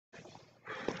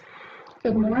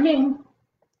Good morning.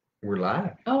 We're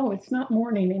live. Oh, it's not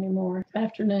morning anymore. It's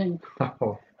afternoon.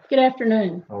 Oh, Good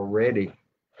afternoon. already.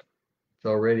 It's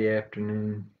already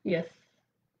afternoon. Yes,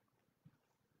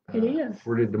 it is.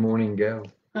 Where did the morning go?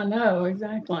 I know,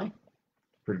 exactly.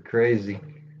 Pretty crazy.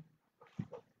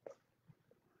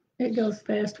 It goes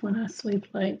fast when I sleep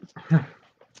late. It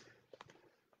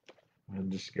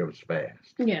just goes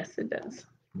fast. Yes, it does.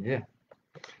 Yeah.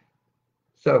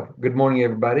 So, good morning,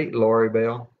 everybody. Lori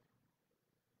Bell,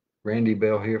 Randy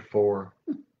Bell here for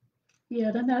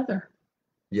Yet another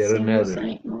yet senior another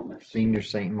saint moment. Senior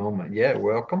Saint moment. Yeah,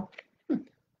 welcome.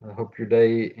 I hope your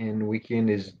day and weekend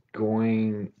is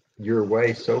going your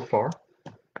way so far.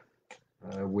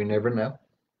 We never know.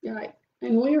 Right.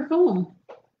 And we are home.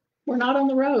 We're not on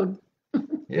the road.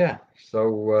 Yeah,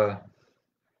 so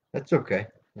that's okay.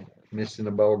 Missing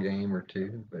a ball game or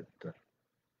two, but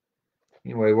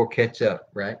anyway, we'll catch up,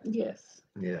 right? Yes,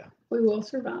 Yeah, we will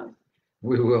survive.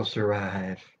 we will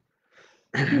survive.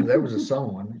 That was a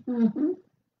song, wasn't it? Mm-hmm.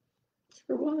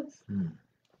 Sure was.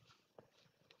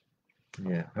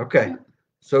 Yeah. Okay.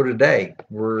 So today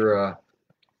we're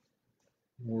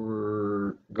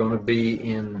going to be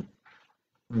in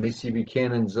Missy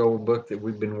Buchanan's old book that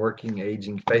we've been working,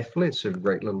 Aging Faithfully. It's a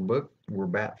great little book. We're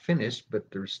about finished, but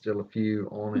there's still a few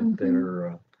on it that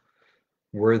are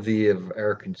worthy of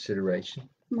our consideration.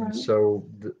 Right. And so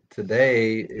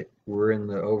today we're in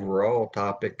the overall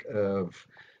topic of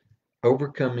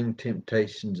overcoming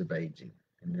temptations of aging,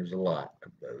 and there's a lot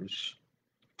of those.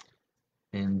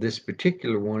 And this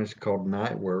particular one is called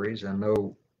Night Worries. I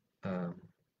know um,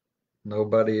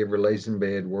 nobody ever lays in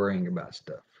bed worrying about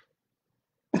stuff,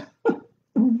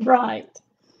 Right.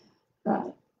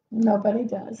 Right. Nobody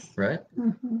does. right?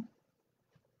 Mm-hmm.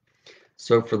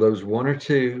 So for those one or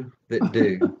two that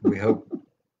do, we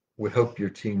hope you're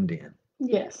tuned in.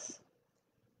 Yes,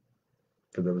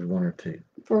 For those one or two,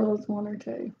 for those one or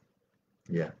two.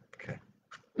 yeah, okay.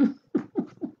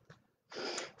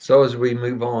 So as we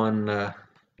move on,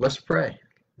 let's pray.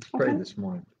 Let's pray Okay. this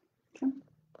morning. Okay.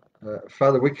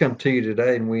 Father, we come to you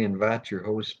today and we invite your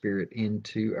Holy Spirit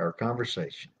into our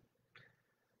conversation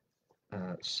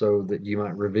so that you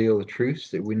might reveal the truths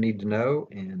that we need to know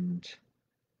and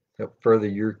help further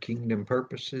your kingdom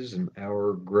purposes and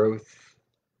our growth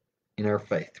in our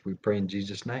faith. We pray in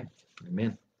Jesus' name.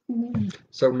 Amen. Amen.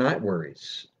 So, night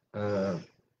worries.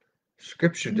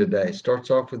 Scripture today starts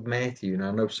off with Matthew, and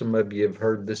I know some of you have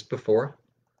heard this before.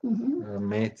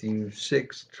 Matthew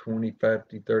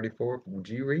 6:25-34. Would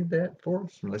you read that for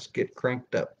us? And let's get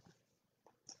cranked up.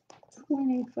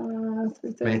 25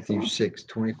 through 34. Matthew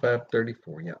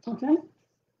 6:25-34. Yeah. Okay.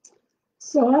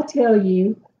 So I tell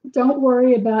you, don't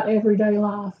worry about everyday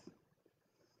life.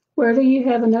 Whether you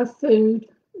have enough food,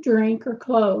 drink, or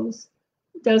clothes,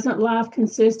 doesn't life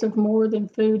consist of more than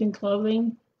food and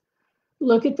clothing?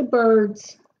 Look at the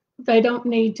birds. They don't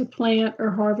need to plant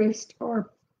or harvest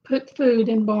or put food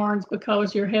in barns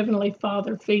because your heavenly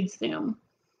Father feeds them.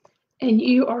 And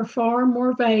you are far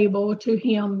more valuable to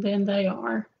Him than they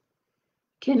are.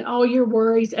 Can all your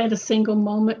worries add a single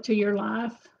moment to your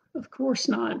life? Of course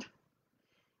not.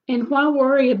 And why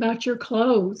worry about your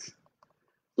clothes?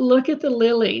 Look at the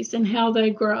lilies and how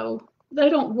they grow. They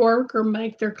don't work or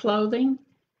make their clothing,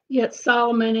 yet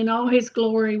Solomon in all his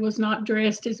glory was not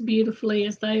dressed as beautifully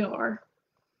as they are.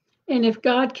 And if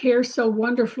God cares so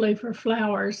wonderfully for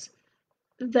flowers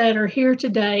that are here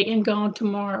today and gone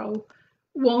tomorrow,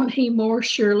 won't He more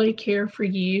surely care for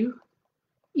you?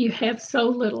 You have so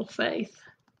little faith.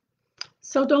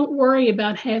 So don't worry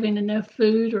about having enough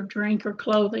food or drink or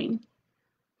clothing.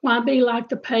 Why be like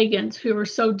the pagans who are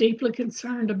so deeply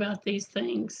concerned about these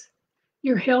things?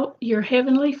 Your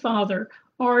heavenly Father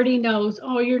already knows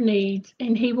all your needs,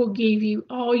 and He will give you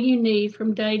all you need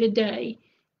from day to day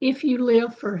if you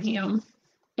live for Him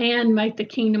and make the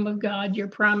kingdom of God your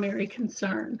primary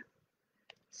concern.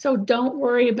 So don't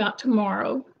worry about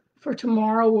tomorrow, for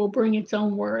tomorrow will bring its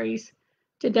own worries.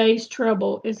 Today's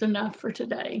trouble is enough for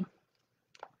today.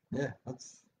 Yeah,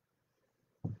 that's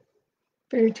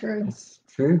Very true.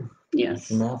 true. It's a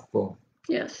Yes. mouthful.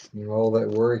 Yes. You know, all that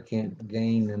worry can't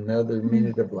gain another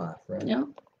minute of life, right? Yeah.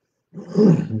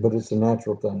 But it's a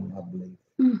natural thing, I believe.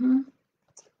 Mm-hmm.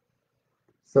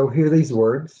 So hear these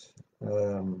words.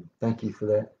 Thank you for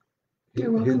that. You're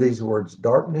Hear welcome. these words.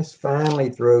 Darkness finally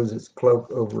throws its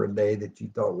cloak over a day that you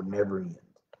thought would never end.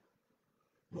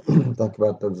 Think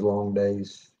about those long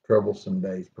days, troublesome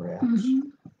days, perhaps. Mm-hmm.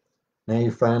 Now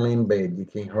you're finally in bed. You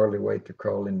can't hardly wait to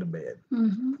crawl into bed.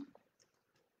 Mm-hmm.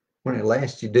 When at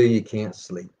last you do, you can't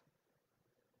sleep.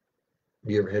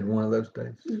 You ever had one of those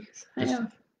days? Yes, I Just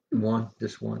have. one,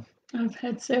 just one. I've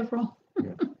had several.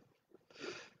 Yeah.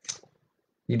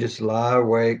 You just lie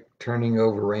awake, turning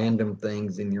over random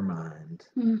things in your mind,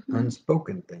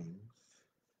 unspoken things,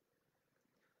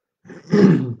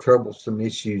 troublesome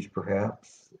issues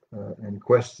perhaps, and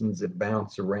questions that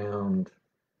bounce around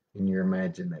in your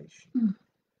imagination.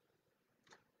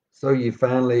 So you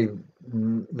finally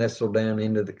nestle down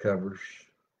into the covers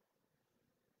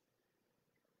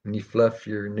and you fluff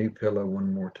your new pillow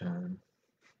one more time.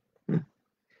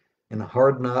 And a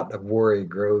hard knot of worry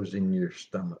grows in your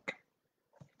stomach.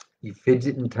 You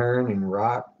fidget and turn and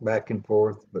rock back and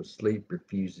forth, but sleep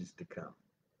refuses to come.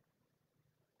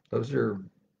 Those are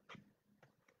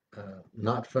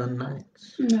not fun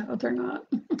nights. No, they're not.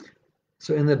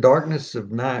 So, in the darkness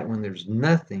of night, when there's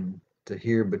nothing to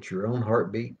hear but your own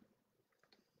heartbeat,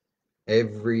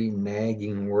 every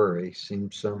nagging worry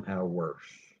seems somehow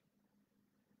worse.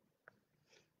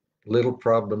 Little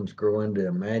problems grow into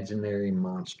imaginary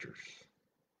monsters.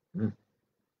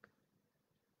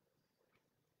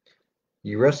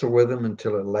 You wrestle with them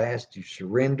until at last you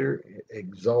surrender,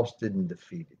 exhausted and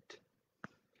defeated.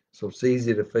 So it's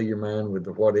easy to fill your mind with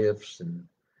the what ifs and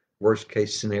worst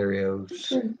case scenarios.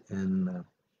 True. And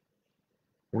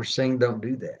we're saying don't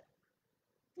do that.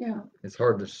 Yeah. It's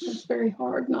hard to. It's very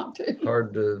hard not to.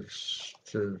 Hard to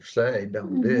say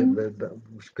don't do it, but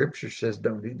Scripture says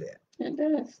don't do that. It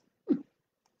does.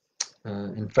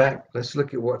 In fact, let's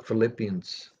look at what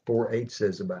Philippians 4:8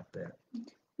 says about that.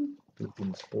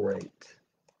 Philippians 4:8.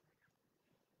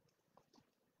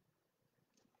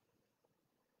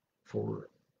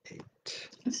 4:8.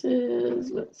 This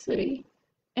is, let's see.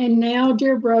 And now,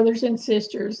 dear brothers and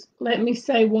sisters, let me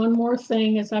say one more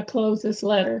thing as I close this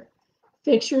letter.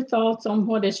 Fix your thoughts on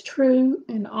what is true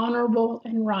and honorable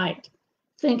and right.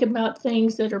 Think about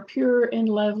things that are pure and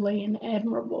lovely and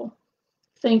admirable.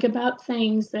 Think about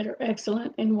things that are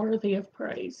excellent and worthy of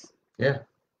praise. Yeah,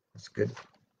 that's good.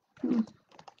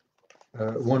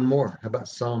 One more. How about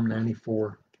Psalm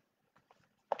 94,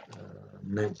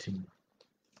 19?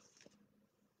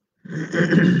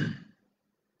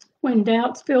 When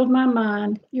doubts filled my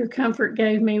mind, your comfort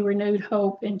gave me renewed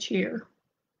hope and cheer.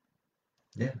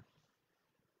 Yeah.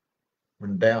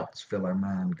 When doubts fill our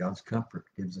mind, God's comfort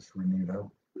gives us renewed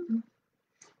hope.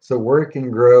 So worry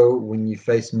can grow when you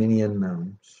face many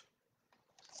unknowns.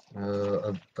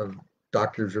 A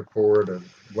doctor's report, a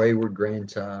wayward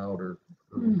grandchild or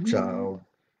child,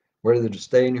 whether to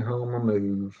stay in your home or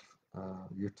move.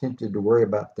 You're tempted to worry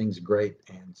about things great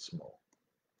and small.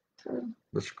 True.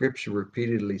 The Scripture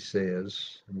repeatedly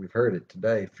says, and we've heard it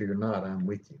today, fear not, I'm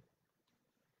with you.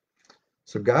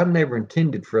 So God never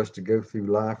intended for us to go through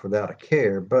life without a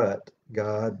care, but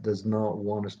God does not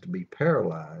want us to be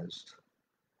paralyzed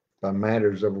by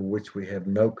matters over which we have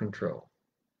no control.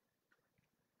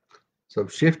 So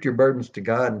shift your burdens to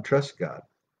God and trust God.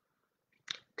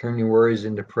 Turn your worries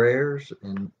into prayers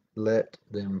and let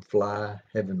them fly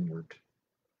heavenward.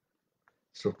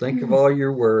 So think of all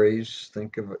your worries.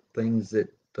 Think of things that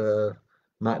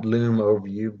might loom over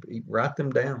you. Write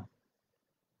them down.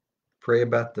 Pray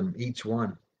about them, each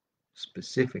one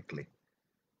specifically.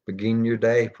 Begin your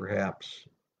day, perhaps,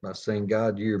 by saying,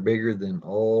 God, you're bigger than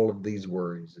all of these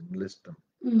worries, and list them,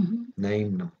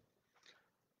 name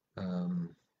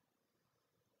them.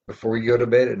 Before you go to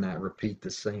bed at night, repeat the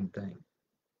same thing.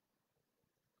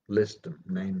 List them,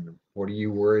 name them. What are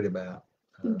you worried about?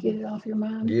 Get it off your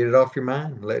mind. Get it off your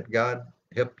mind. Let God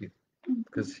help you,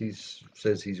 because He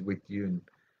says He's with you. And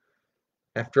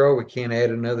after all, we can't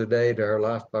add another day to our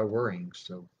life by worrying.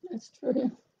 So that's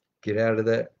true. Get out of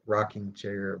that rocking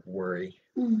chair of worry,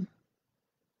 and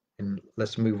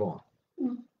let's move on.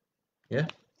 Yeah.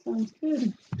 Sounds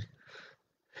good.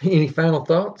 Any final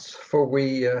thoughts before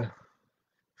we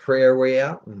pray our way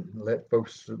out and let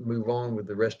folks move on with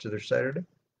the rest of their Saturday?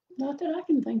 Not that I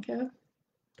can think of.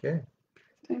 Okay.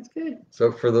 Sounds good.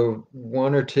 So for the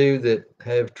one or two that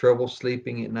have trouble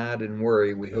sleeping at night and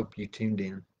worry, we hope you tuned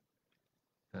in.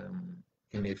 And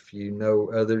if you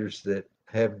know others that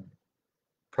have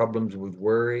problems with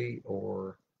worry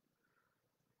or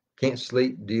can't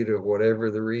sleep due to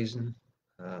whatever the reason,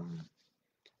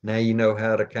 now you know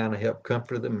how to kind of help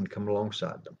comfort them and come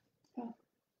alongside them.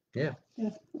 Yeah.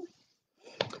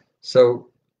 So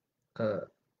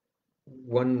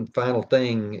one final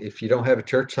thing, if you don't have a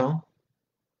church home,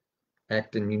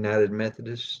 Acton United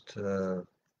Methodist,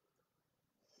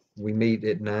 we meet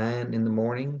at 9 in the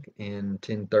morning and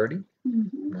 10:30.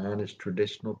 9 is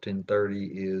traditional,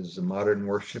 10:30 is modern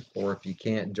worship. Or if you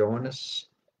can't join us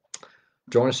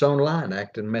online,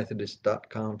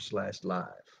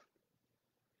 actonmethodist.com/live.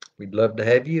 We'd love to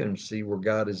have you and see where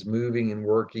God is moving and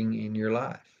working in your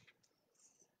life.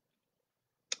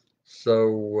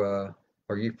 So,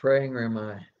 are you praying or am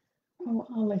I?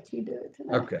 I'll let you do it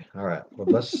today. Okay, all right. Well,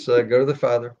 let's go to the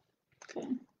Father. Okay.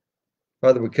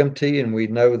 Father, we come to you and we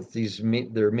know that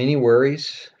there are many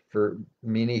worries for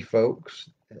many folks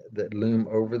that loom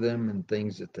over them and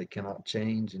things that they cannot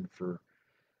change. And for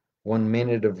 1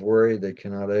 minute of worry, they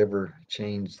cannot ever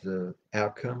change the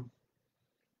outcome.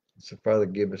 So, Father,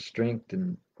 give us strength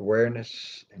and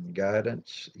awareness and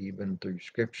guidance, even through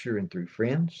Scripture and through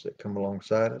friends that come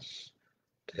alongside us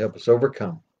to help us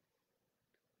overcome.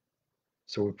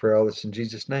 So we pray all this in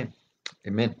Jesus' name.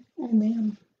 Amen.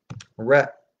 Amen. All right.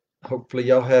 Hopefully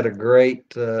y'all had a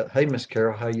great, hey, Miss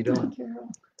Carol, how you Hi, doing?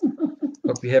 Carol.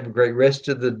 Hope you have a great rest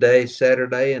of the day,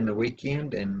 Saturday and the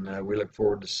weekend, and we look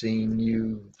forward to seeing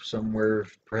you somewhere,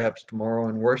 perhaps tomorrow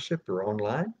in worship or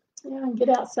online. Yeah, get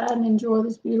outside and enjoy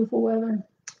this beautiful weather.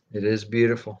 It is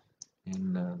beautiful,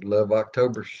 and love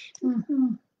October's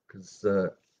Mm-hmm. because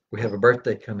we have a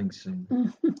birthday coming soon,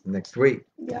 next week.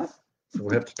 Yep. So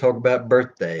we'll have to talk about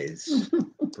birthdays,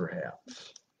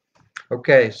 perhaps.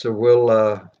 Okay, so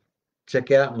we'll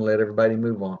check out and let everybody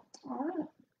move on. All right.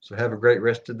 So have a great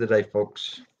rest of the day,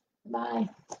 folks. Bye.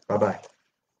 Bye-bye.